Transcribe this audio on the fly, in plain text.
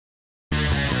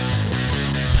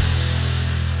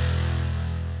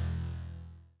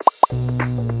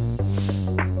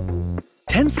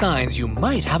signs you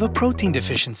might have a protein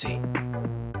deficiency.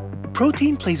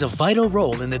 Protein plays a vital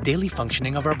role in the daily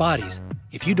functioning of our bodies.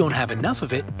 If you don't have enough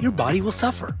of it, your body will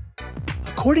suffer.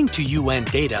 According to UN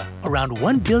data, around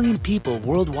 1 billion people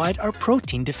worldwide are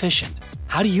protein deficient.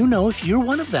 How do you know if you're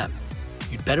one of them?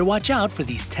 You'd better watch out for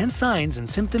these 10 signs and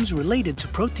symptoms related to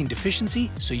protein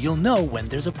deficiency so you'll know when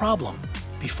there's a problem.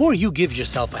 Before you give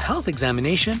yourself a health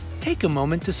examination, take a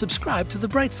moment to subscribe to The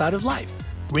Bright Side of Life.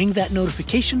 Ring that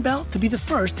notification bell to be the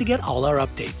first to get all our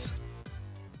updates.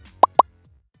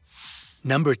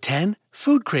 Number 10.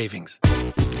 Food cravings.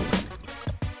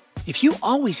 If you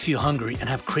always feel hungry and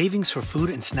have cravings for food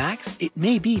and snacks, it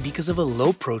may be because of a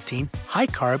low-protein,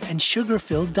 high-carb, and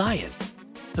sugar-filled diet.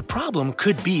 The problem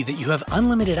could be that you have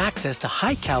unlimited access to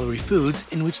high-calorie foods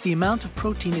in which the amount of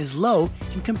protein is low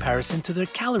in comparison to their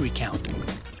calorie count.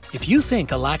 If you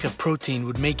think a lack of protein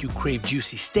would make you crave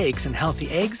juicy steaks and healthy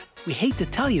eggs, we hate to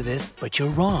tell you this, but you're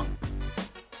wrong.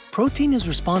 Protein is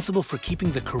responsible for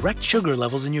keeping the correct sugar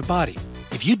levels in your body.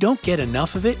 If you don't get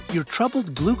enough of it, your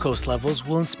troubled glucose levels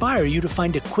will inspire you to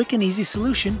find a quick and easy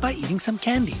solution by eating some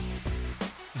candy.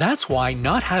 That's why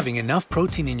not having enough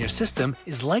protein in your system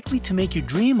is likely to make you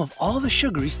dream of all the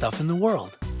sugary stuff in the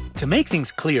world. To make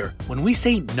things clear, when we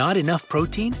say not enough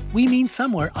protein, we mean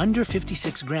somewhere under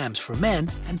 56 grams for men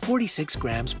and 46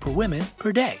 grams per women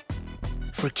per day.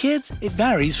 For kids, it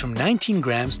varies from 19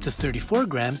 grams to 34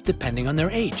 grams depending on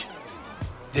their age.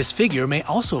 This figure may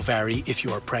also vary if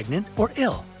you are pregnant or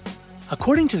ill.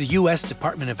 According to the US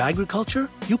Department of Agriculture,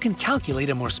 you can calculate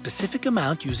a more specific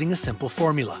amount using a simple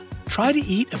formula. Try to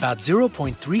eat about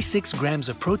 0.36 grams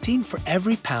of protein for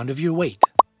every pound of your weight.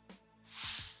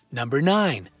 Number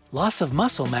 9. Loss of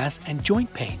muscle mass and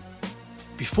joint pain.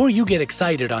 Before you get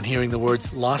excited on hearing the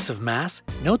words loss of mass,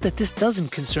 note that this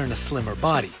doesn't concern a slimmer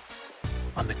body.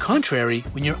 On the contrary,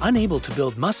 when you're unable to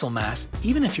build muscle mass,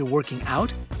 even if you're working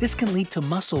out, this can lead to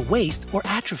muscle waste or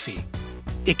atrophy.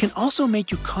 It can also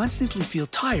make you constantly feel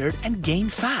tired and gain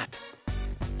fat.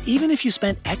 Even if you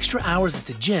spend extra hours at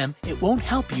the gym, it won't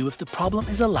help you if the problem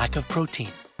is a lack of protein.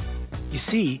 You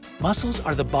see, muscles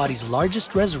are the body's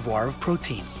largest reservoir of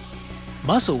protein.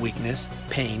 Muscle weakness,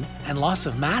 pain, and loss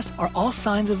of mass are all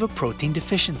signs of a protein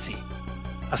deficiency.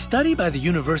 A study by the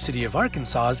University of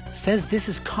Arkansas says this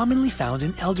is commonly found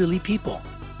in elderly people.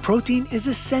 Protein is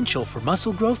essential for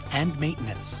muscle growth and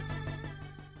maintenance.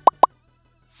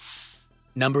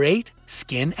 Number 8.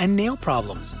 Skin and nail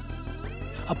problems.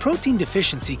 A protein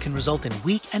deficiency can result in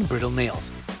weak and brittle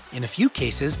nails. In a few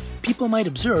cases, people might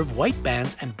observe white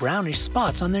bands and brownish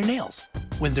spots on their nails.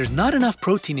 When there's not enough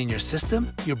protein in your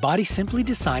system, your body simply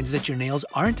decides that your nails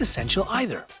aren't essential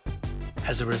either.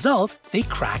 As a result, they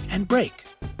crack and break.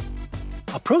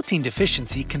 A protein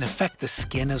deficiency can affect the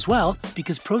skin as well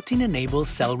because protein enables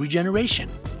cell regeneration,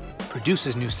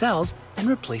 produces new cells, and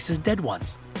replaces dead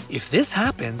ones. If this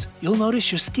happens, you'll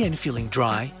notice your skin feeling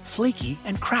dry, flaky,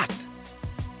 and cracked.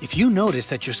 If you notice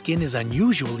that your skin is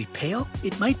unusually pale,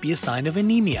 it might be a sign of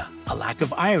anemia, a lack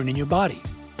of iron in your body.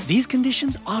 These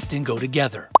conditions often go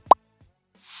together.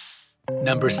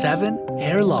 Number 7.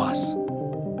 Hair loss.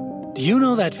 Do you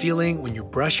know that feeling when you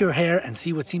brush your hair and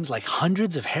see what seems like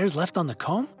hundreds of hairs left on the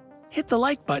comb? Hit the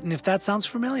like button if that sounds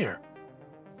familiar.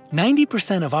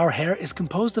 90% of our hair is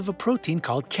composed of a protein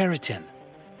called keratin.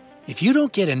 If you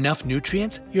don't get enough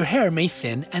nutrients, your hair may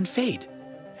thin and fade.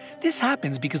 This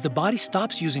happens because the body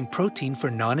stops using protein for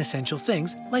non-essential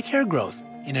things like hair growth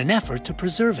in an effort to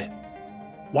preserve it.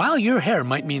 While your hair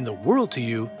might mean the world to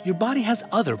you, your body has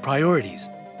other priorities.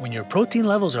 When your protein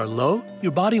levels are low,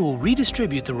 your body will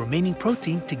redistribute the remaining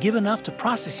protein to give enough to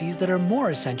processes that are more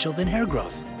essential than hair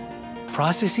growth.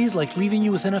 Processes like leaving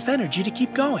you with enough energy to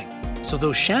keep going. So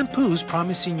those shampoos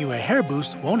promising you a hair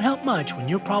boost won't help much when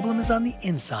your problem is on the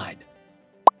inside.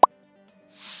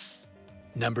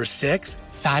 Number 6.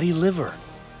 Fatty liver.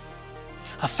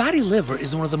 A fatty liver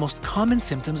is one of the most common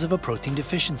symptoms of a protein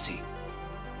deficiency.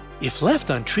 If left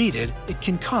untreated, it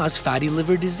can cause fatty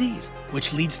liver disease,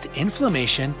 which leads to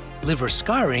inflammation, liver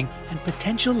scarring, and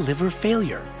potential liver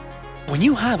failure. When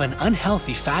you have an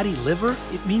unhealthy fatty liver,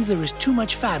 it means there is too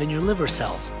much fat in your liver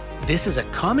cells. This is a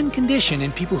common condition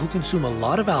in people who consume a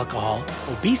lot of alcohol,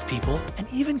 obese people, and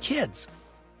even kids.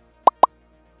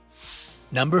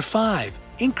 Number 5.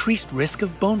 Increased risk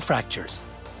of bone fractures.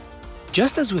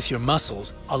 Just as with your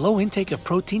muscles, a low intake of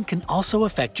protein can also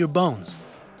affect your bones.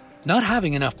 Not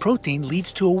having enough protein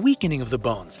leads to a weakening of the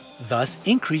bones, thus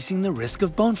increasing the risk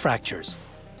of bone fractures.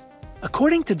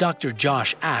 According to Dr.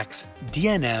 Josh Axe,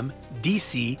 DNM,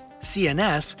 DC,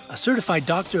 CNS, a certified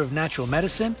doctor of natural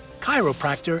medicine,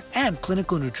 chiropractor, and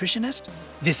clinical nutritionist?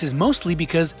 This is mostly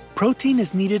because protein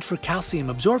is needed for calcium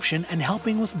absorption and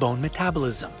helping with bone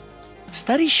metabolism.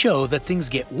 Studies show that things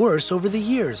get worse over the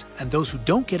years, and those who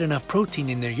don't get enough protein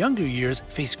in their younger years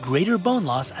face greater bone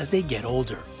loss as they get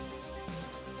older.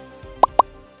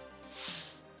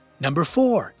 Number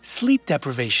 4. Sleep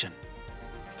deprivation.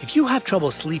 If you have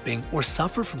trouble sleeping or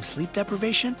suffer from sleep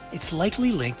deprivation, it's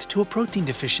likely linked to a protein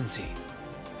deficiency.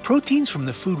 Proteins from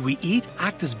the food we eat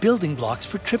act as building blocks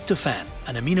for tryptophan,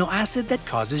 an amino acid that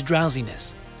causes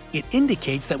drowsiness. It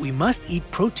indicates that we must eat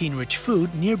protein-rich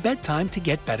food near bedtime to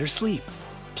get better sleep.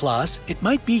 Plus, it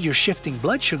might be your shifting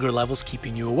blood sugar levels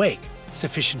keeping you awake.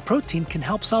 Sufficient protein can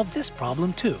help solve this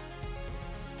problem too.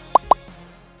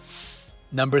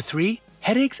 Number 3.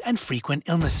 Headaches and frequent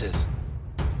illnesses.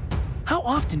 How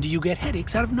often do you get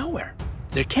headaches out of nowhere?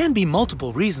 There can be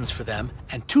multiple reasons for them,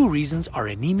 and 2 reasons are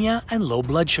anemia and low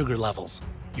blood sugar levels.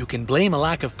 You can blame a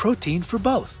lack of protein for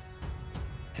both.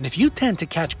 And if you tend to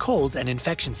catch colds and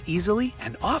infections easily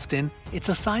and often, it's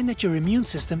a sign that your immune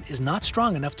system is not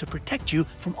strong enough to protect you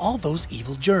from all those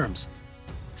evil germs.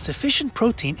 Sufficient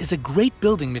protein is a great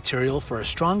building material for a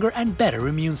stronger and better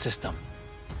immune system.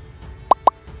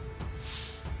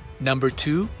 Number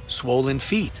 2. Swollen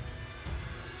feet.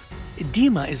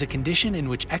 Edema is a condition in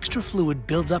which extra fluid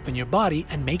builds up in your body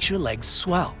and makes your legs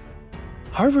swell.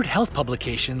 Harvard Health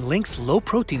publication links low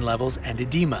protein levels and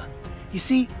edema. You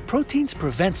see, proteins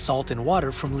prevent salt in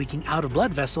water from leaking out of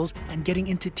blood vessels and getting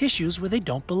into tissues where they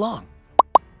don't belong.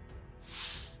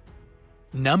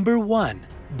 Number 1.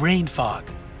 Brain fog.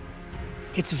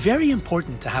 It's very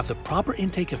important to have the proper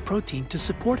intake of protein to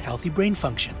support healthy brain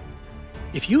function.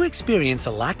 If you experience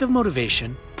a lack of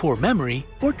motivation, poor memory,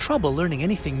 or trouble learning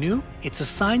anything new, it's a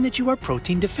sign that you are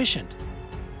protein deficient.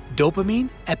 Dopamine,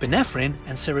 epinephrine,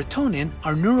 and serotonin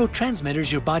are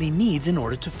neurotransmitters your body needs in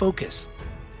order to focus.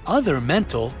 Other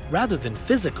mental, rather than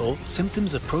physical,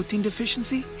 symptoms of protein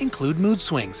deficiency include mood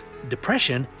swings,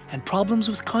 depression, and problems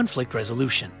with conflict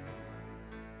resolution.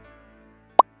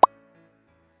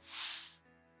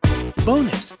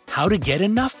 Bonus: how to get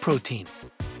enough protein.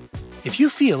 If you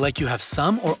feel like you have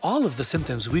some or all of the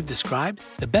symptoms we've described,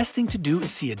 the best thing to do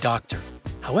is see a doctor.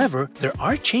 However, there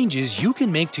are changes you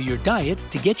can make to your diet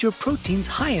to get your proteins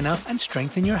high enough and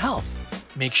strengthen your health.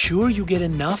 Make sure you get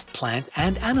enough plant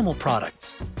and animal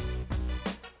products.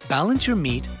 Balance your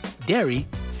meat, dairy,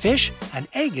 fish, and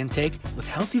egg intake with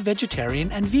healthy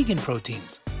vegetarian and vegan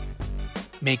proteins.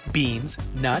 Make beans,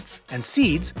 nuts, and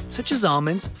seeds such as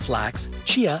almonds, flax,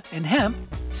 chia, and hemp,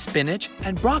 spinach,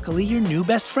 and broccoli your new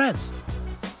best friends.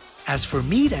 As for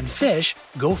meat and fish,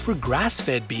 go for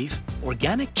grass-fed beef,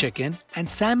 organic chicken, and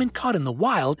salmon caught in the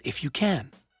wild if you can.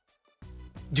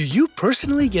 Do you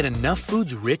personally get enough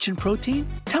foods rich in protein?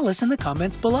 Tell us in the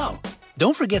comments below.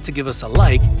 Don't forget to give us a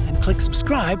like and click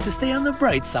subscribe to stay on the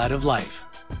bright side of life.